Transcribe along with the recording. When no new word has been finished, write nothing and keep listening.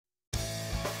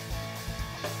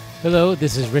Hello,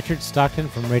 this is Richard Stockton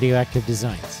from Radioactive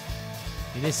Designs.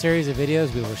 In this series of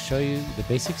videos, we will show you the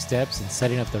basic steps in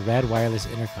setting up the RAD wireless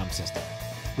intercom system.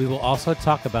 We will also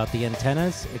talk about the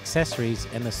antennas, accessories,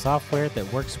 and the software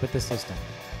that works with the system.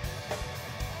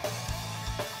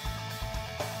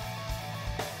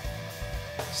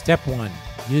 Step 1.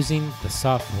 Using the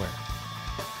software.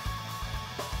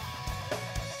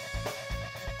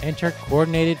 Enter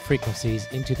coordinated frequencies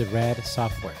into the RAD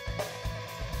software.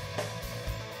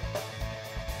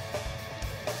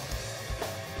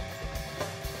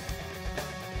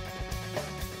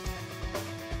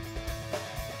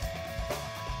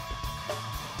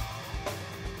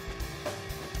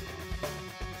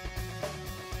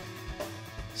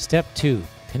 Step 2.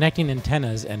 Connecting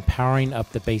antennas and powering up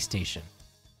the base station.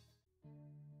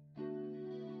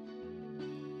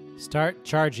 Start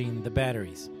charging the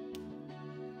batteries.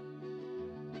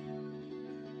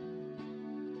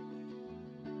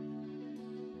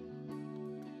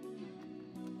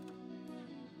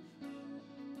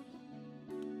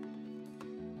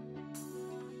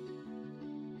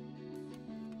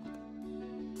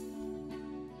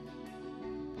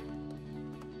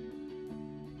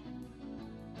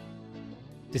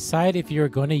 Decide if you are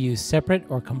going to use separate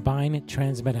or combine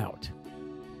transmit out.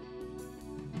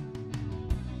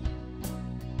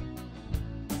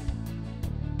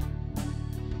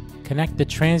 Connect the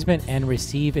transmit and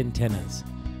receive antennas.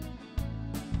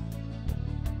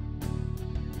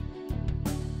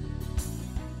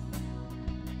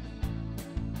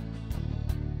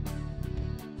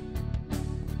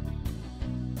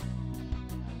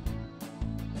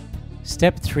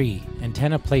 Step 3.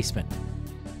 Antenna placement.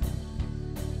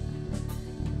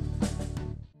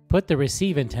 Put the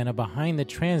receive antenna behind the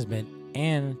transmit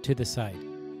and to the side.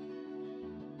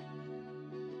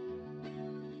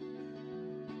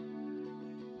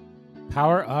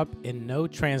 Power up in no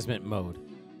transmit mode.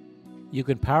 You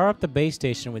can power up the base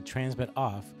station with transmit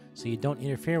off so you don't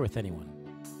interfere with anyone.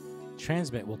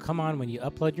 Transmit will come on when you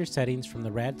upload your settings from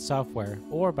the RAD software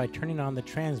or by turning on the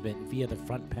transmit via the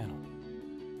front panel.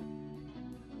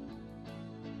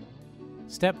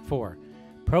 Step 4.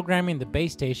 Programming the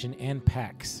base station and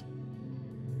packs.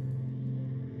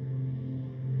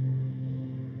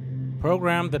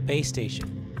 Program the base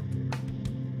station.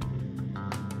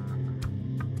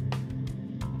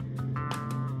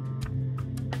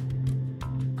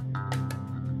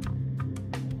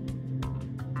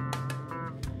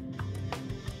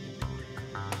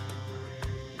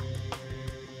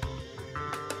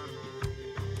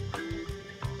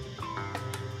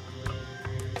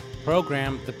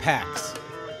 Program the packs.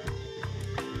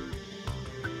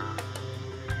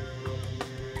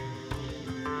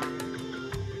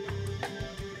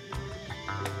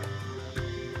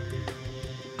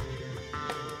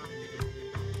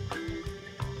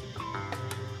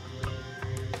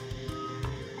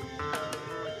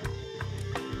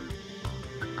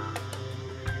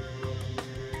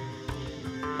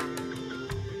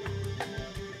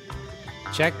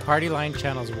 Check party line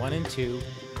channels 1 and 2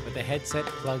 with the headset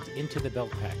plugged into the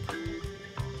belt pack.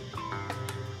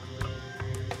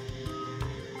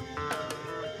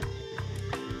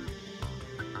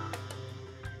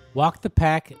 Walk the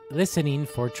pack listening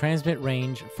for transmit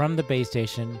range from the base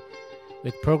station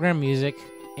with program music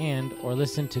and or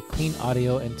listen to clean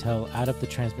audio until out of the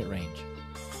transmit range.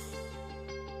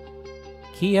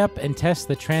 Key up and test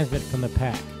the transmit from the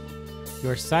pack.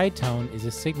 Your side tone is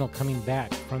a signal coming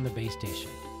back from the base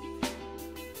station.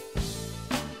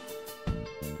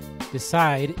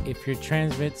 Decide if your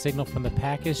transmit signal from the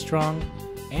pack is strong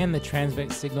and the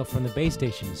transmit signal from the base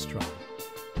station is strong.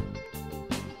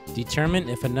 Determine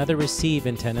if another receive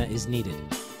antenna is needed.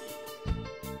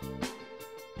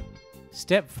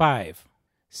 Step 5.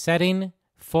 Setting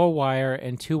 4-wire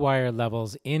and 2-wire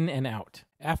levels in and out.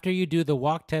 After you do the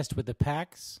walk test with the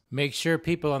packs, make sure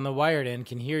people on the wired end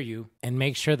can hear you and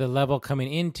make sure the level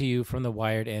coming into you from the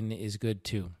wired end is good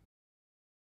too.